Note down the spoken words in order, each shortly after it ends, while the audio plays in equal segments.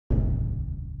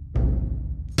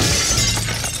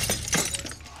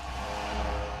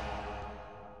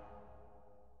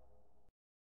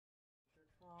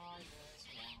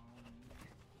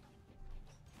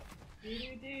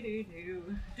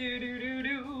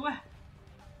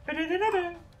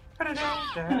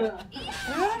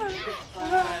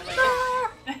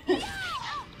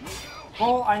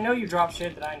Well, I know you drop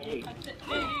shit that I need. At the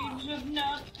age of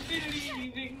not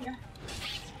believing.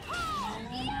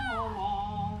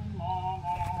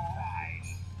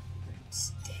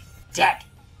 Stay dead.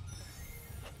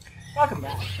 Welcome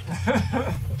back.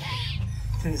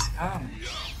 Please come.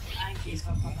 I gave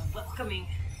up on the welcoming.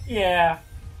 Yeah.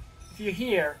 If you're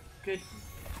here, good.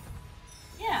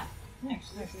 Yeah.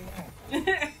 Actually.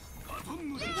 I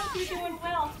hope you're doing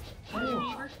well,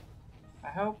 neighbor. I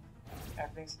hope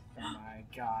everything's. Oh my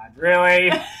god! Really?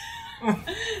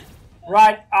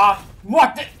 Right off.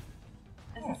 What the?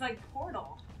 This is like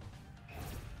Portal.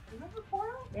 Remember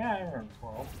Portal? Yeah, I remember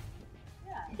Portal.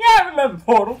 Yeah. Yeah, I remember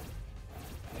Portal.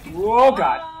 Oh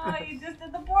god. Oh, you just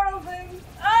did the portal thing.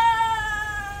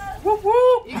 Ah! Whoop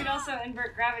whoop. You can also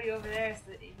invert gravity over there so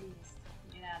that you can just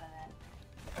get out of that.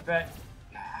 I bet.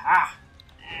 Ah.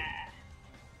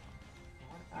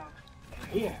 What about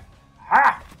here?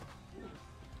 Ah.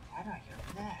 How do I get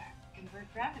over there? Invert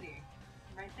gravity.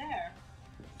 Right there.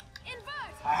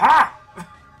 Invert! Aha!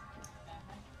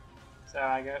 So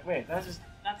I go. Wait, that's just.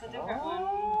 That's a different one.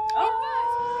 Oh.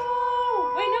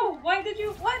 Oh! Wait, no. Why did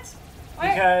you? What?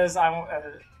 Why? Because I want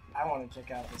to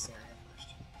check out this area first.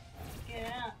 Get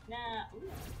out now.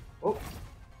 Oh.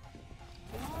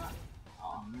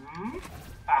 Oh.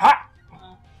 Aha!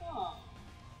 Oh.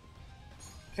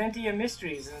 Plenty of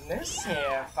mysteries in this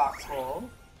here foxhole.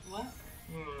 What?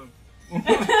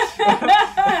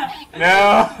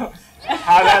 No.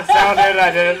 How that sounded,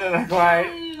 I didn't quite.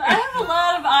 I have a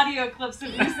lot of audio clips of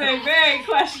you saying very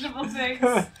questionable things.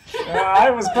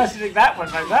 I was questioning that one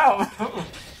myself.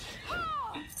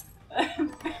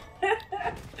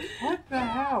 What the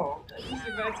hell? That just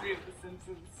reminds me of The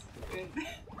Simpsons.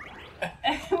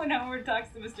 When Homer talks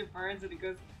to Mr. Burns and he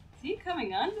goes, "Is he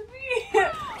coming on to me?"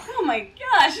 Oh my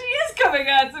gosh, he is coming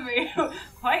on to me!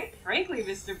 Quite frankly,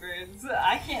 Mr. Burns,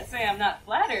 I can't say I'm not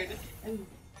flattered. And,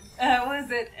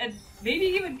 and maybe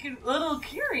even a little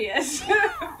curious.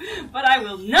 But I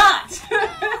will not! Do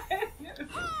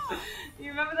you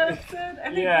remember that episode?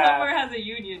 I think Homer has a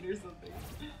union or something.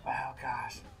 Oh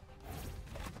gosh.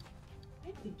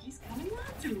 I think he's coming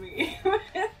on to me.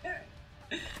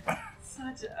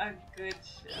 Such a good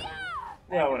show.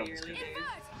 Well, Back in the early days.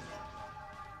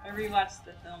 I rewatched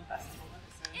the film festival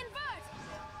episode.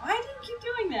 Why do you keep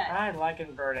doing that? I like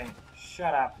inverting.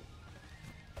 Shut up.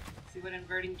 See what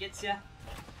inverting gets you?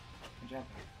 Jumping.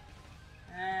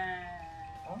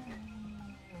 Oh.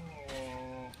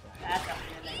 That's up to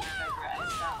the next I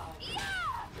stop.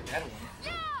 That one.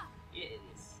 It is.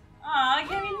 Aw, I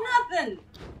gave you nothing!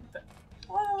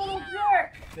 What a little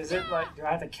jerk! Is it like, do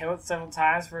I have to kill it several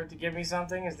times for it to give me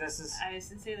something? I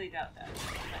sincerely doubt that.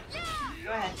 But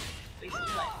go ahead. Waste your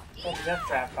life. That's a death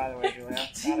trap, by the way, Julia.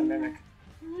 Not a mimic.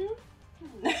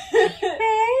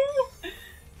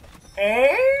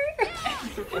 Eh?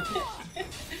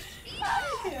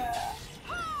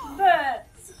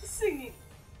 Birds singing.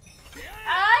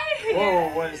 I hear. Whoa,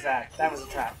 what is that? That was a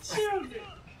trap. Children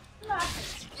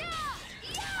laughing.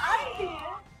 I hear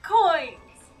coins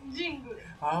jingling.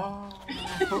 Oh.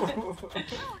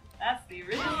 That's the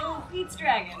original Pete's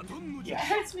Dragon. Yeah. It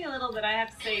hurts me a little that I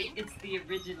have to say it's the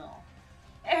original.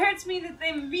 It hurts me that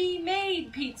they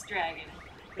remade Pete's Dragon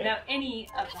without any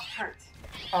of the heart.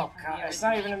 Oh god, it's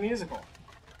not even a musical.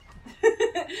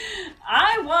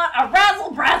 I want a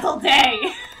razzle brazzle day!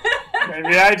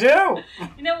 Maybe I do!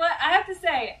 You know what? I have to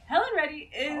say, Helen Reddy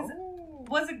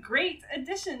was a great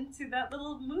addition to that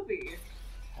little movie.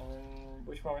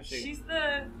 Which one was she? She's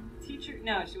the teacher.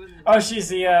 No, she wasn't. Oh, she's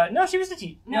the, no, she was the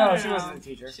teacher. No, she wasn't the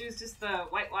teacher. She was just the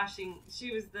whitewashing.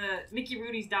 She was the Mickey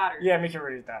Rooney's daughter. Yeah, Mickey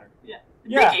Rooney's daughter. Yeah.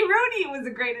 Yeah. Mickey Rooney was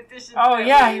a great addition. Oh, to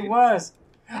yeah, movie. he was.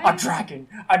 A dragon!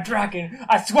 A dragon!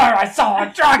 I swear I saw a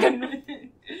dragon!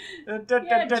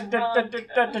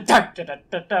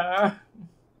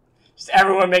 Just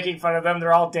everyone making fun of them.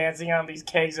 They're all dancing on these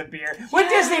kegs of beer. What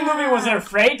Disney movie wasn't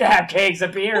afraid to have kegs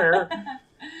of beer?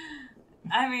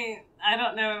 I mean, I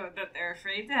don't know that they're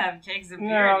afraid to have kegs of beer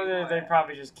No, anymore. they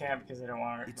probably just can't because they don't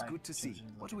want to. It's good to see.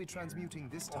 What are we transmuting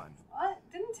this time? What?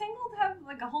 Didn't Tangled have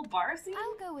like a whole bar scene?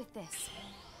 I'll go with this.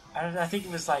 I think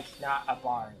it was like not a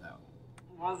bar though.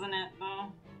 Wasn't it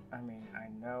though? I mean, I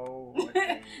know what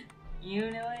they...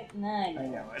 You know it? No, I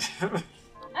know it.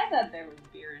 I thought there was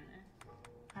beer in there.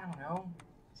 I don't know.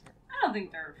 I don't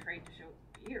think they're afraid to show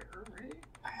beer, right?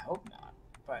 I hope not,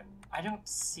 but I don't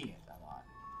see it a lot,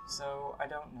 so I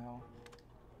don't know.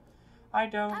 I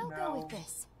don't know. I'll go with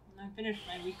this. I finished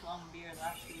my week-long beer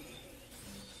last week.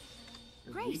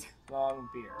 Great. Week-long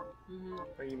beer. Mm-hmm.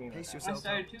 What do you mean? Pace By that? yourself. I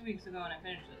started 2 weeks ago and I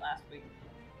finished it last week.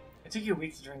 It took you a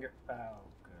week to drink it. Oh,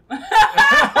 good.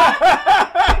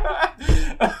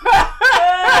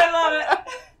 I love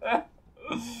it.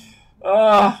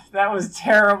 Oh, that was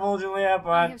terrible, Julia, I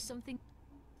but have something.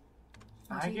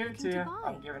 I What are you give it to looking you. to buy?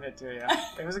 I'm giving it to you.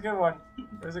 It was a good one.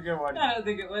 It was a good one. I don't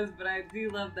think it was, but I do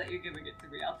love that you're giving it to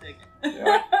me. I'll take it.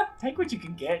 Yeah. Take what you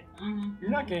can get. Mhm. You're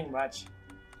not getting much.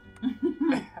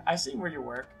 I see where you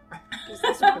work. Is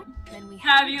this right? Then we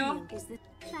Have you? Is this...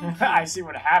 I see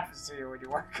what happens to you when you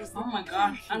work. Oh my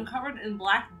gosh, I'm covered in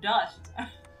black dust. I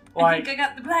Like, think I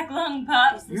got the black lung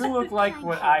pop. you look like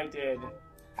what I did.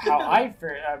 How I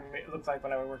looked like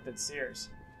when I worked at Sears.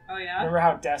 Oh yeah? Remember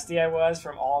how dusty I was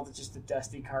from all the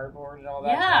dusty cardboard and all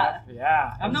that Yeah. crap?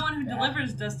 Yeah. I'm the one who Yeah.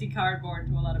 delivers dusty cardboard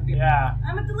to a lot of people. Yeah.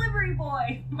 I'm a delivery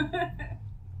boy.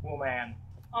 Well, man.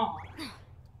 Oh.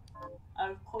 I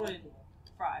was quoting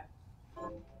Fry.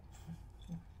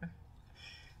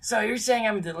 So you're saying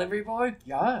I'm a delivery boy?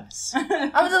 Yes.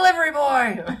 I'm a delivery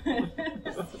boy!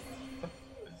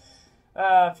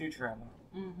 Futurama.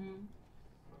 Mm-hmm.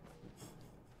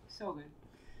 So good.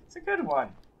 It's a good one.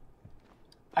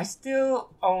 I still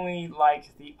only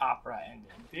like the opera ending.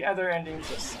 The other endings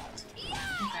just sucked.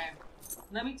 Okay.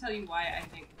 Let me tell you why I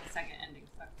think the second ending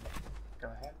sucks. Go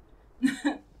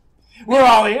ahead. We're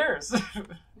all ears!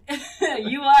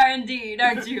 You are indeed,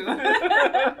 aren't you?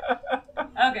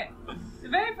 Okay. The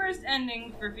very first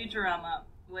ending for Futurama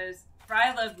was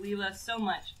Fry loved Leela so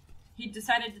much, he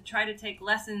decided to try to take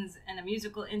lessons in a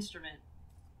musical instrument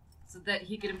so that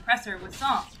he could impress her with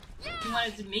song. He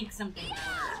wanted to make something for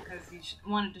her because he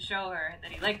wanted to show her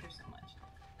that he liked her so much.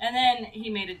 And then he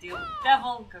made a deal with the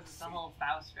devil because it's the whole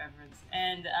Faust reference.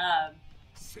 And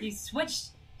he switched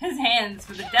his hands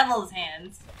for the devil's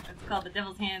hands. It's called the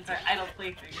devil's hands are idle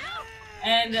playthings.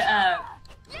 And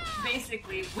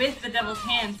basically, with the devil's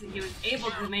hands, he was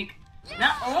able to make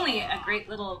not only a great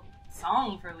little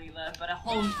song for Leela, but a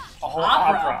whole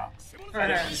opera for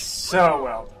And her. it's so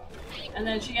well done. And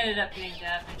then she ended up being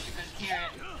deaf and she couldn't hear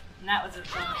it. And that was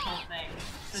its own whole thing.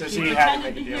 So she had to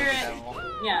pretended make a deal with the hear devil.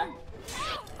 Yeah.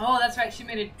 Oh, that's right. She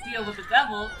made a deal with the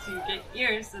devil to get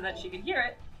ears so that she could hear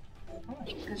it.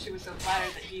 Because she was so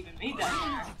flattered that he even made that for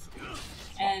her.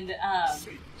 And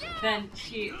then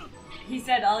he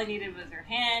said all he needed was her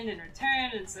hand in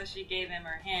return, and so she gave him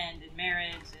her hand in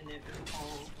marriage, and it was a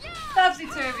whole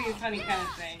topsy-turvy, funny kind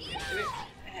of thing. It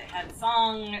had a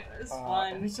song, it was It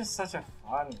fun. was just such a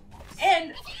fun.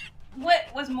 And what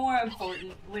was more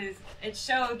important was it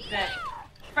showed that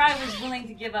Fry was willing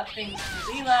to give up things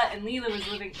for Leela, and Leela was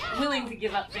willing to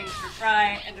give up things for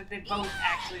Fry, and that they both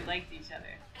actually liked each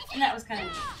other. And that was kind of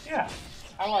neat. Yeah,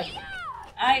 I like it.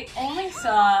 I only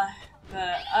saw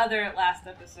the other last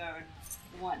episode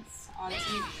once on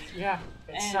TV. Yeah,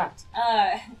 it And, sucked.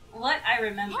 what I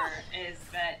remember is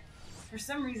that for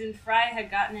some reason Fry had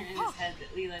gotten it in his head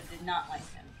that Leela did not like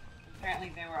him.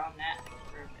 Apparently they were on that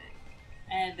for a bit.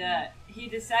 And he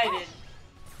decided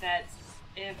that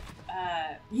if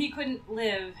he couldn't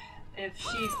live if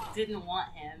she didn't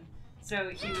want him, so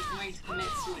he was going to commit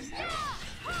suicide.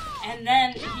 And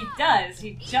then he does.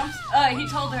 He jumps. He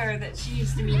told her that she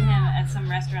needs to meet him at some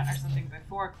restaurant or something by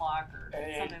 4 o'clock or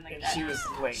something like and that. she was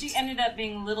late. She ended up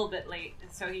being a little bit late,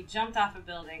 and so he jumped off a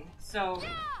building. So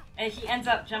he ends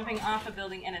up jumping off a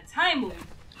building in a time loop.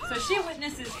 So she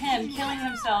witnesses him killing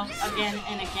himself again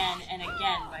and again and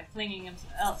again by flinging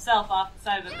himself off the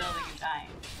side of a building and dying.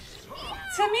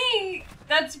 To me,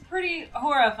 that's pretty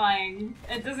horrifying.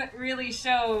 It doesn't really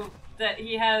show that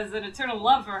he has an eternal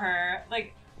love for her.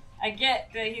 Like, I get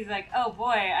that he's like, oh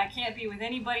boy, I can't be with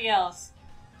anybody else.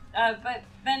 But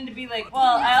then to be like,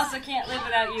 well, I also can't live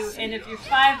without you, and if you're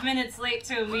 5 minutes late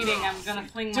to a meeting, I'm gonna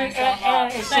fling myself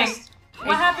off. it's Like, just...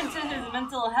 what happened to his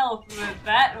mental health?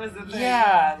 That was the thing.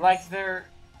 Yeah, like the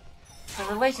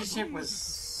relationship was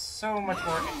so much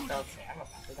more... Okay, I'm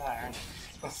about to die, aren't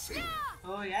I?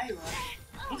 Oh yeah, you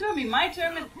are. It's gonna be my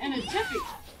turn in a jiffy.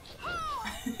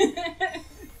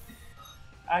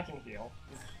 I can heal.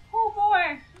 Oh boy,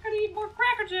 I'm gonna eat more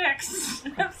Cracker Jacks.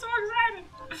 I'm so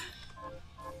excited.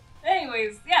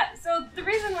 Anyways, yeah, so the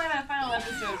reason why that final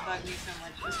episode bugged me so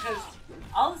much was because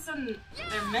all of a sudden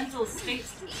their mental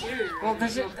states deteriorated. Well, to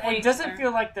a it point doesn't where-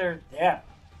 feel like they're them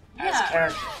as Yeah.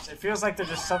 characters. It feels like they're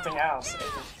just something else.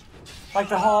 Like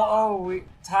the whole,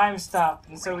 time stopped,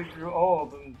 and so we grew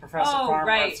old, and Professor Farm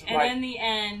right. was And like... in the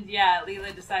end, yeah,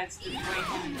 Leela decides to join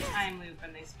him in the time loop,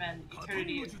 and they spend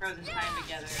eternity in frozen time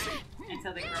together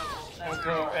until they grow old. That's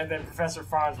right. And then Professor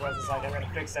Farnsworth is like, I'm gonna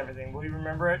fix everything. Will you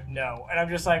remember it? No. And I'm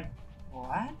just like,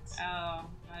 what? Oh, I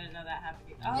didn't know that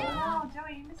happened. Oh, wow,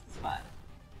 Joey, you missed the spot.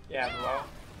 Yeah, below.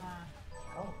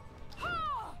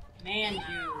 Oh. Man,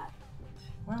 you.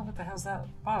 Well, what the hell's that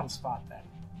bottom spot then?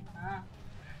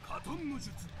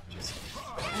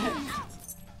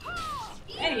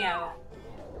 Anyhow.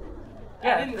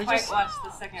 Yeah, I didn't quite watch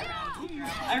the second round of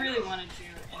Futurama. I really wanted to,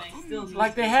 and I still need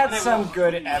like, to, they had but I some won't.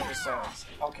 good episodes.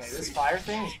 Okay, this fire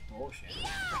thing is bullshit.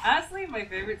 Honestly, my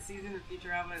favorite season of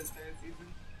Futurama is third season.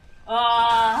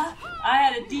 I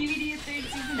had a DVD of third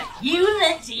season that you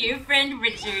lent to your friend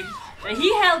Richard that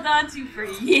he held on to for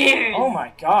years. Oh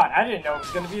my god, I didn't know it was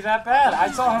gonna be that bad.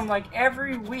 I saw him like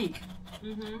every week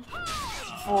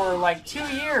for like 2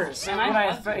 years. And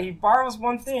when he borrows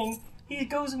one thing, he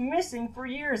goes missing for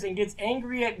years and gets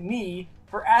angry at me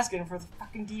for asking for the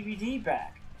fucking DVD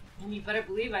back. And you better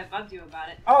believe I bugged you about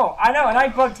it. Oh, I know, and I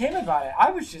bugged him about it.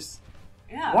 I was just,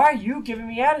 Yeah. why are you giving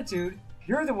me attitude?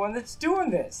 You're the one that's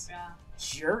doing this. Yeah.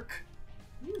 Jerk.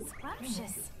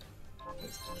 Scrumptious.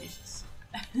 Jesus.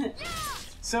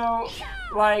 So,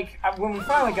 like, when we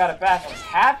finally got it back, I was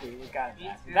happy we got it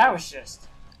back. too. That was just...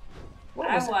 What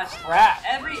I was watched crap?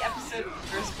 every episode of the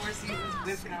first 4 seasons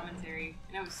with commentary,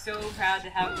 and I was so proud to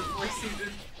have the 4th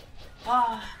season.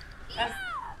 Oh, that's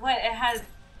what it had.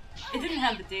 It didn't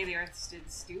have the day the Earth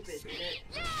stood stupid, did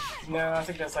it? No, I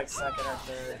think that's like second or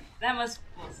third. That must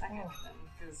second then,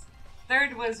 because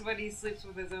third was when he sleeps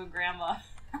with his own grandma.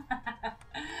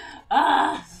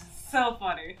 So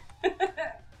funny,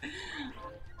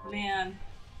 man.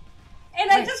 And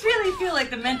I just really feel like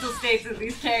the mental states of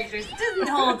these characters didn't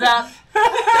hold up.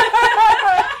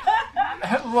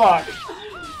 Look,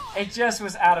 it just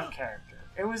was out of character.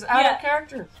 It was out of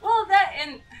character. Well, that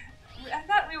and I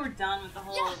thought we were done with the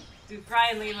whole do Fry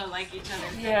and Leela like each other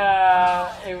thing.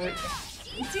 Yeah, it was.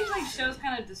 It seems like shows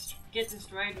kind of get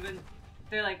destroyed when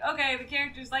they're like, okay, the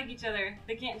characters like each other.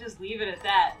 They can't just leave it at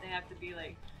that. They have to be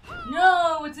like,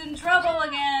 no, it's in trouble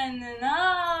again.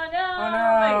 No, no. Oh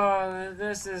no, Like,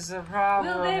 this is a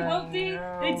problem. will they, won't they?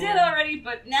 No. They did already,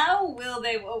 but now will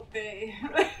they, won't they?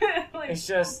 Like, It's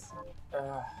just,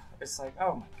 it's like,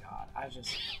 oh my god,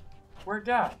 we're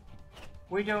done.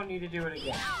 We don't need to do it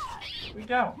again. We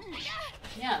don't.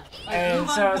 yeah. Like, And move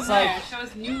on so from it's there. like- Show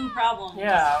us new problems.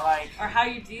 Yeah, like, Or how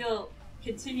you deal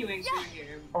continuing through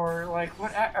here. or like,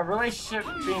 what a relationship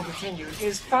being continued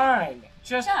is fine.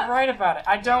 Just Yeah. write about it.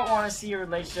 I don't want to see a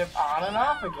relationship on and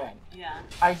off again. Yeah.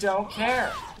 I don't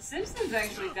care. The Simpsons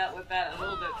actually dealt with that a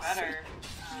little bit better.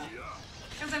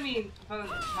 Because, I mean, both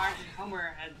Marge and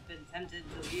Homer had been tempted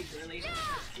to leave the relationship.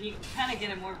 And you kind of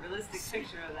get a more realistic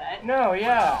picture of that. No,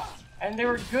 yeah. And they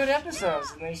were good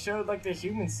episodes, and they showed, like, the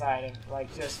human side of,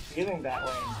 like, just feeling that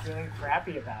way and feeling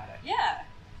crappy about it. Yeah.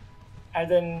 And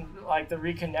then, like, the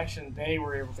reconnection they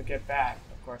were able to get back.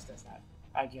 Of course, that's not,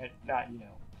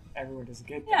 everyone doesn't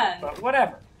get Yeah. that, but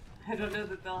whatever. I don't know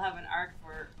that they'll have an arc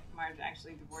where Marge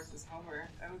actually divorces Homer.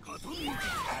 That would be...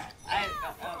 I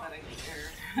don't know that I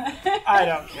care. I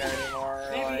don't care anymore.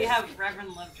 Maybe like... you have Reverend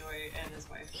Lovejoy and his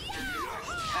wife.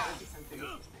 That would be something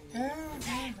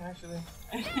interesting. Actually.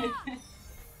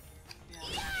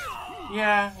 Yeah.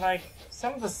 Yeah, like,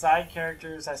 some of the side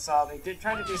characters I saw, they did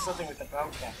try to do something with the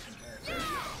boat captain character.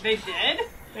 They did?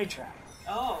 They tried.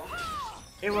 Oh.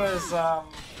 It was, nah.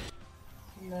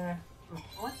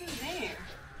 What's his name?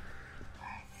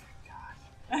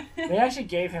 God. They actually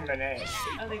gave him a name.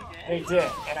 Oh, they did? They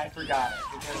did, and I forgot it,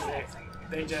 because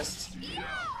they just...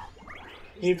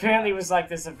 He apparently was like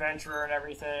this adventurer and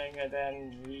everything, and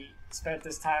then he spent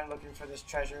this time looking for this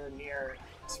treasure near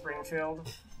Springfield.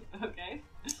 Okay.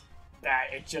 That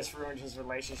it just ruined his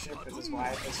relationship with his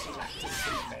wife, and she left him to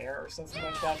the mayor or something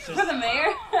like that. For the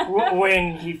mayor?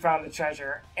 When he found the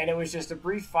treasure, and it was just a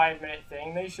brief 5-minute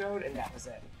thing they showed, and that was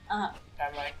it. Uh-huh.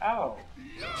 I'm like, oh,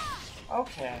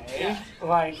 okay. Yeah.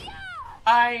 Like,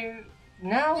 I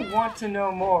now want to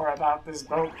know more about this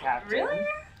boat captain. Really?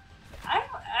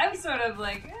 I'm sort of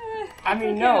like, I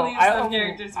mean, okay, no, leave I some only,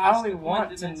 characters I only much want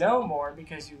to one-dimensional. know more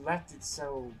because you left it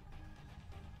so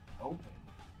open.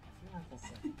 I feel like that's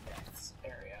a death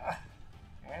area.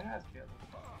 And that's feels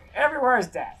everywhere is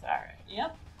death. All right.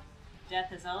 Yep.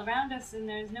 Death is all around us, and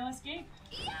there's no escape.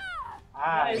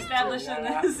 I established do in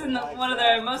not this in like one of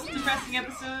that. the most depressing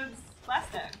episodes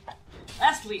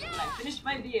last week when I finished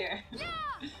my beer.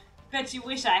 Bet you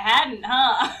wish I hadn't,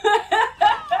 huh?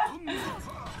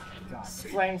 God,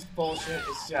 Flames bullshit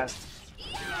is just...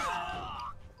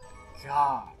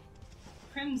 God.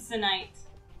 Crimsonite.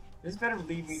 This better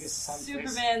lead me to something.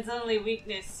 Superman's only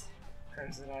weakness.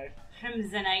 Crimsonite.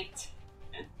 Crimsonite.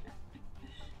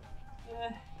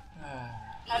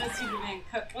 How does Superman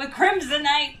cook with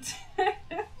Crimsonite?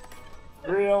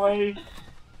 Really?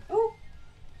 Ooh.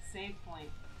 Save point.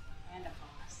 And a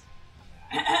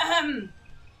bonus.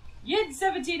 Yid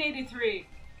 1783.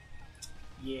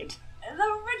 Yid.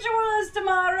 The ritual is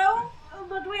tomorrow,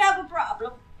 but we have a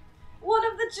problem. One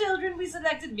of the children we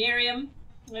selected, Miriam,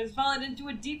 has fallen into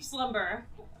a deep slumber,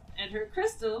 and her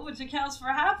crystal, which accounts for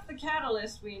half the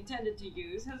catalyst we intended to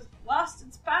use, has lost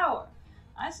its power.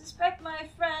 I suspect my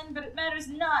friend, but it matters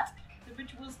not. The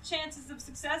ritual's chances of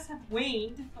success have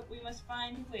waned, but we must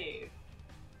find a way.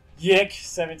 Yick,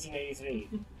 1783.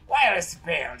 While a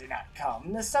spell did not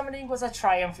come, the summoning was a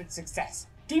triumphant success.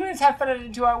 Demons have flooded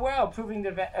into our world, proving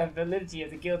the validity of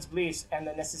the guild's beliefs and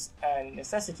the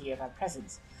necessity of our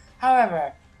presence.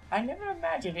 However, I never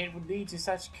imagined it would lead to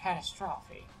such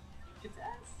catastrophe.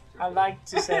 I like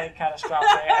to say catastrophe.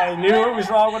 I knew it was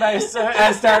wrong when I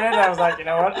started. I was like, you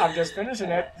know what? I'm just finishing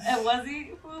it. And was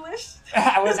he foolish?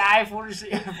 Was I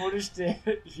foolish to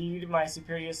heed my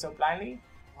superiors so blindly?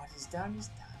 What is done is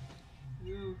done.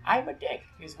 I'm a dick,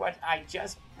 is what I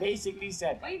just basically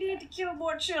said. We need to kill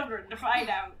more children to find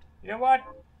out. You know what?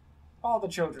 All the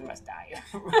children must die.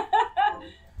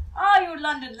 All you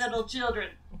London little children,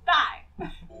 die.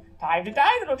 Time to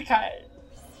die, little child.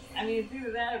 I mean,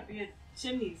 either that would be a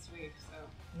chimney sweep, so.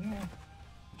 Yeah.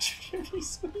 Chimney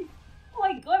sweep. Oh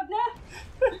my goodness.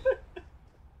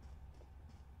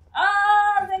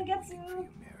 Ah, then gets you.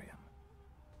 Miriam.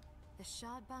 The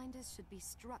shard binders should be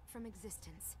struck from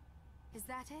existence. Is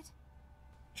that it?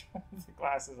 The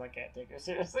glasses, I can't take her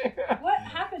seriously. What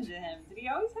happened to him? Did he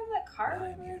always have that card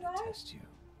over his eye? Test you,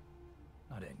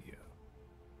 not end you.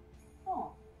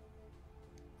 Oh.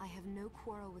 I have no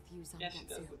quarrel with you, Yeah, she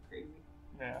does Zangetsu. look crazy.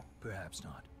 Yeah. Perhaps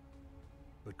not.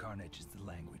 But carnage is the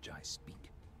language I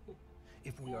speak.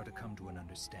 If we are to come to an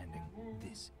understanding,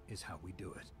 this is how we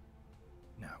do it.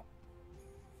 Now,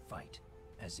 fight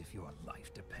as if your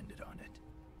life depended on it.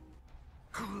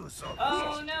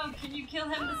 Oh no, can you kill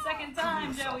him the second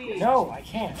time, Joey? No, I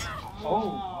can't.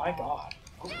 Oh my god.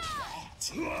 Oh,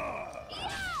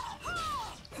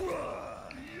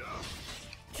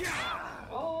 that.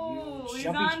 Oh, he's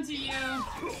Jumpy. on to you.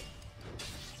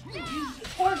 Use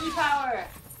Porky Power.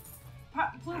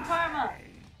 Blue Parma. I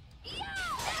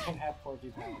can have Porky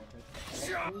Power, but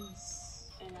that is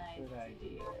An a good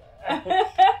idea. idea.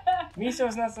 Miso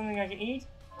is not something I can eat?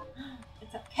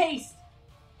 It's a paste.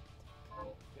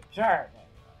 Sure.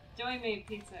 Joey made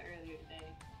pizza earlier today,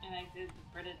 and I did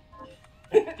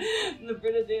the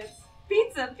Brita dance.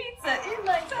 Pizza in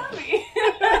my tummy.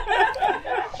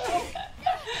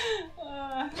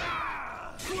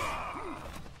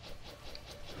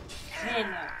 Man,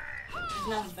 no. There's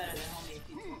nothing better than homemade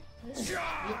pizza.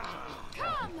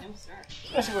 No, sir.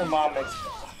 Especially when mom makes it.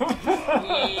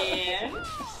 Yeah.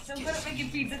 So good at making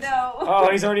pizza dough. Oh,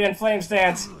 he's already in flame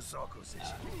stance.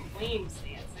 Flame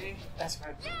stance, eh? That's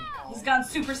what we call He's it. gone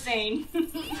super sane.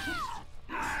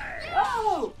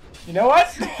 Oh! You know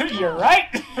what? You're right.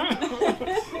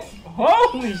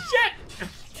 Holy shit.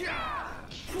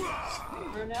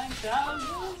 For 9,000? That's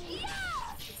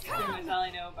pretty much all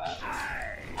I know about.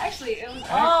 Actually, it was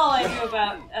all I knew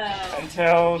about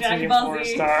Until Dragon Team Ball 4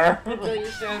 Z. Star. Until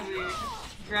you showed me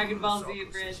Dragon Ball Z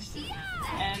Abridged.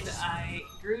 And I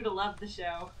grew to love the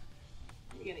show.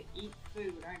 You're gonna eat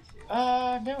food, aren't you?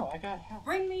 No, I got help.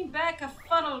 Bring me back a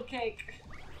funnel cake.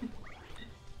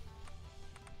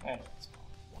 Anyways.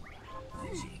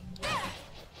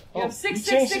 You have he 666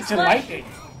 changed it to life. lightning.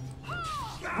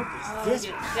 Oh, This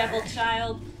you devil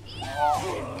child.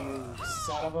 Oh, you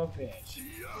son of a bitch.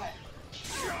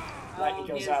 Lightning Oh,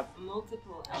 goes he has up.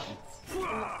 multiple elements.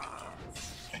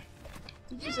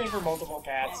 Did you say for multiple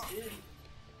cats? I did.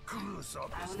 I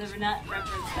will never not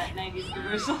reference that 90s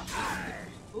commercial.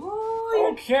 Ooh, you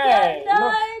Okay,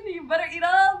 got 9! You better eat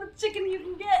all the chicken you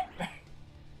can get!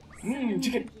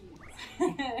 Chicken.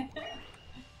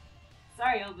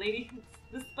 Sorry, old lady.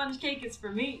 The sponge cake is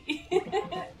for me.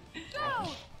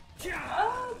 Oh,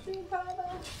 Team Papa.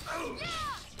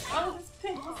 Oh, this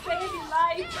pig will save your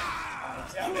life.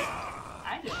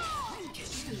 I did.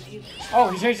 Oh,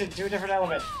 he changed it to a different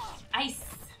element. Ice.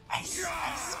 Ice.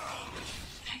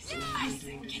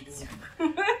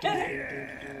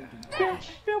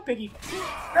 No, Piggy.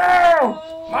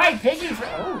 No! My Piggy!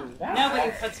 Oh, that.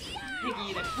 Nobody puts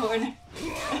Piggy in a corner.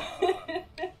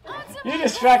 You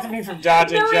distracted me from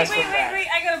dodging No, wait, just wait, from wait, that. wait.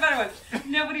 I got a better one.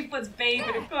 Nobody puts Babe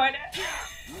in a corner.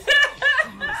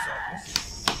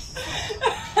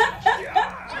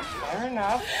 Fair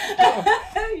enough.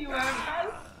 You were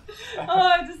impressed?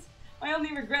 Oh, my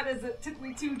only regret is it took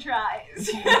me 2 tries.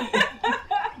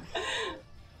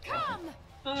 Come!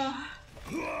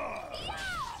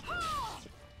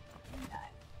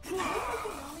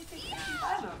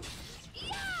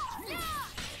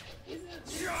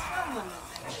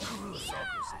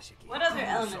 What other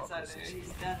elements are there?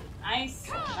 He's done ice,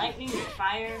 lightning,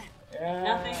 fire,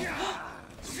 nothing. Oh,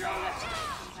 that's right.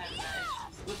 Sometimes that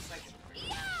just looks like it's pretty.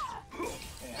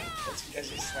 Yeah, that's because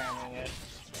he's slamming it.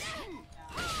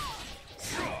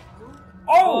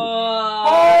 Oh!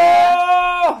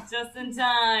 Oh! Just in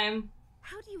time.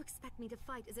 How do you expect me to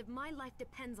fight as if my life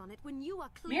depends on it when you are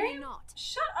clearly Miriam, not?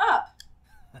 shut up!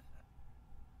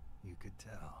 You could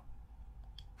tell.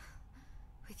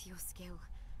 With your skill,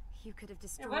 you could have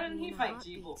destroyed why didn't me he in a fight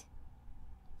heartbeat. Jeeble?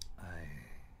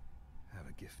 I have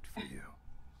a gift for you.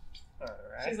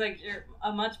 Alright. She's like, you're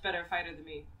a much better fighter than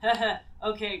me.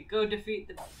 Okay, go defeat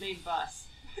the main boss.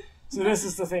 So this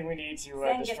is the thing we need to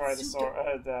destroy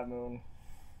the moon.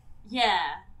 Yeah,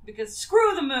 because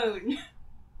screw the moon!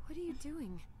 What are you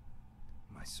doing?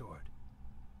 My sword.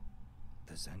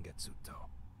 The Zangetsuto.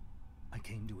 I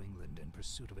came to England in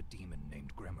pursuit of a demon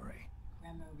named Gremory.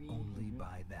 Gremory. Only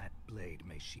by that blade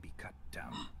may she be cut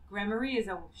down. Gremory is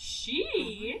a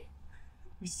she?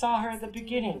 We saw her at the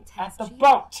beginning, at the She-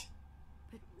 boat!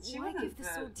 She Why wasn't give the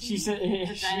sword to She you? said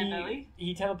Vagina belly?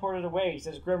 he teleported away. He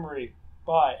says Gremory,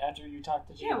 bye, after you talk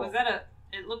to Jibo. Yeah, was that a...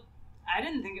 It looked... I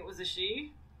didn't think it was a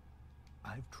she.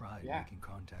 I've tried making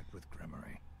contact with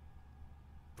Gremory,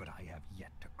 but I have yet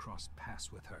to cross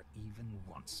paths with her even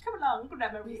once. Come along, You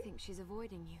Gremory. think she's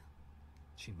avoiding you?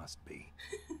 She must be.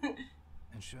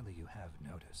 And surely you have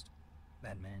noticed.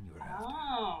 That man you're after,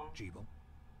 Oh. Jeeble.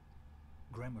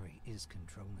 Gremory is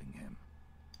controlling him.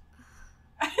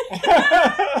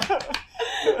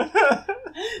 Control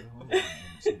over him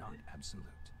is not absolute.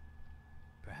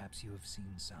 Perhaps you have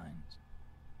seen signs.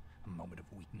 A moment of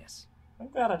weakness. I'm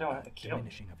glad I don't have to kill him.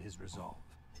 Diminishing of his resolve.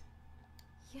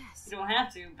 Yes. You don't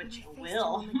have to, but And you I faced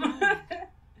will. him on the ground.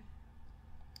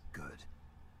 Good.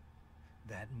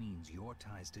 That means your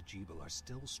ties to Jeeble are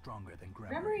still stronger than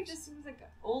Gremory's. Gremory just seems like an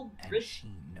old, and rich...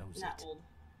 she knows Not it. old.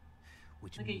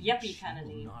 Which like a means yuppie she kinda will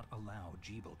name. not allow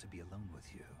Jeeble to be alone with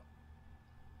you.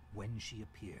 When she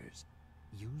appears,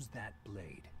 use that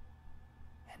blade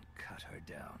and cut her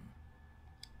down.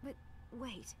 But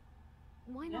wait.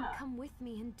 Why Yeah. not come with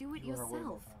me and do it You are way more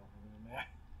yourself? powerful than that.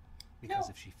 Because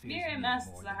No, if she fears Miriam me asks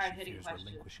more the than hard-hitting she fears question.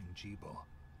 relinquishing Jeeble,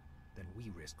 then we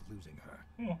risk losing her.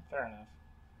 Fair enough.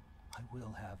 I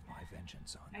will have my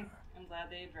vengeance on her, I'm glad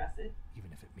they address it.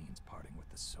 even if it means parting with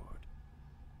the sword.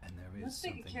 And there is Let's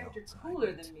make a something character else cooler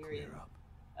I need than to Miriam. clear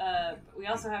up. We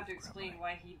also have to explain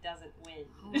why he doesn't win.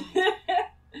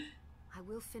 I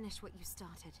will finish what you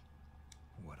started.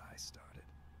 What I started.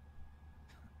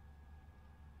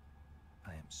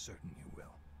 I am certain you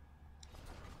will.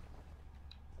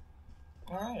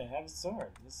 Alright, I have a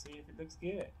sword. Let's see if it looks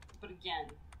good. But again.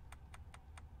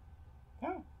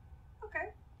 Oh. Okay.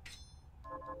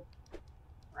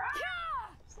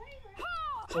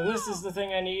 So this is the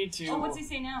thing I need to... Oh, what's he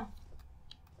say now?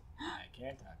 I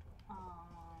can't talk to him.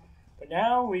 Oh. But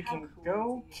now we How can cool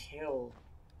go is he? kill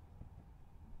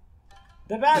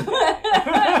the bad guy.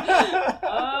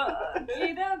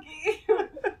 Okie dokie.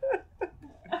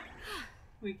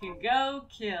 We can go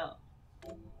kill.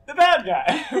 The bad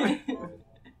guy.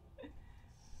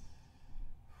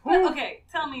 Well, okay,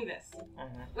 tell me this. Uh-huh.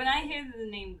 When I hear the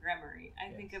name Gremory,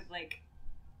 I think of like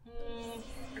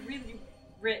a really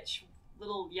rich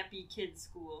little yuppie kid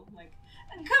school. Like,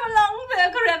 come along,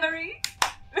 Gremory.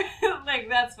 Like,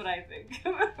 that's what I think.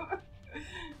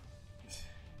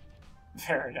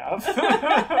 Fair enough.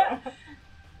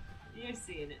 You're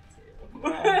seeing it too.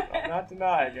 I'm not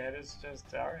denying it. It's just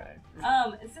alright.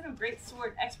 Instead of great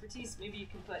sword expertise, maybe you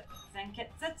can put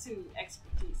Zanketsu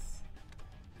expertise.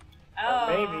 Or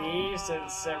maybe,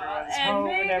 since everyone's and home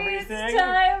maybe and everything. it's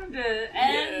time to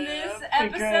end this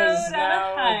episode on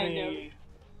a high note.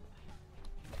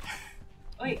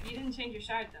 Wait, you didn't change your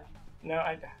shard though. No,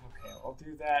 okay, I'll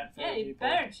do that for Yeah, the you people.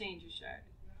 better change your shard.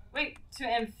 Wait, to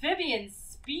amphibian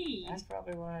speed. That's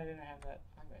probably why I didn't have that.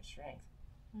 I got strength.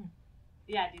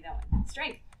 Yeah, do that one.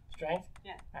 Strength. Strength?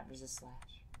 Yeah. Not resist slash.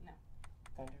 No.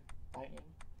 Thunder, lightning.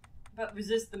 But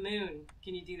resist the moon.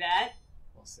 Can you do that?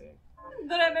 We'll see.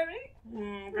 Gremory?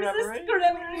 Resist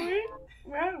Gremory?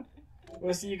 Well,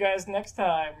 we'll see you guys next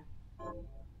time.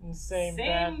 Same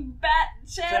bat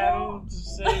channel.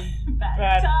 Same Bat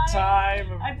bad time.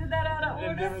 time. I did that out of If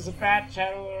order. there was a bat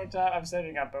channel or time, I'm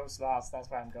setting up both slots. That's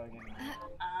why I'm going in.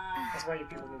 That's why you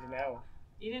people need to know.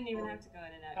 You didn't even have to go in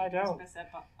and out. I You just don't. press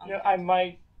up on You know, the- I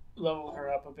might level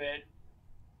her up a bit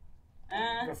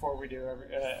Uh, before we do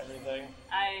everything.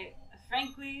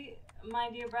 frankly, my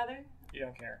dear brother, You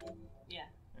don't care. yeah.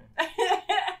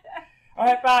 All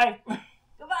right, bye.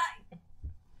 Goodbye.